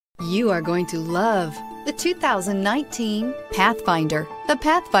You are going to love the 2019 Pathfinder. The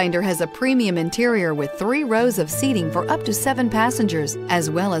Pathfinder has a premium interior with 3 rows of seating for up to 7 passengers, as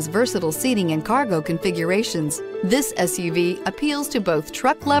well as versatile seating and cargo configurations. This SUV appeals to both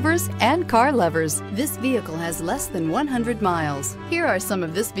truck lovers and car lovers. This vehicle has less than 100 miles. Here are some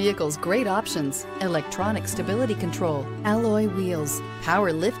of this vehicle's great options: electronic stability control, alloy wheels,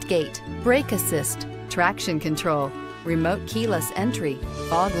 power liftgate, brake assist, traction control, remote keyless entry,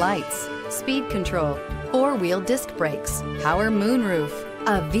 fog lights, speed control, 4-wheel disc brakes, power moonroof.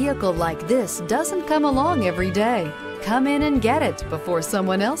 A vehicle like this doesn't come along every day. Come in and get it before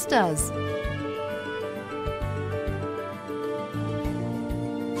someone else does.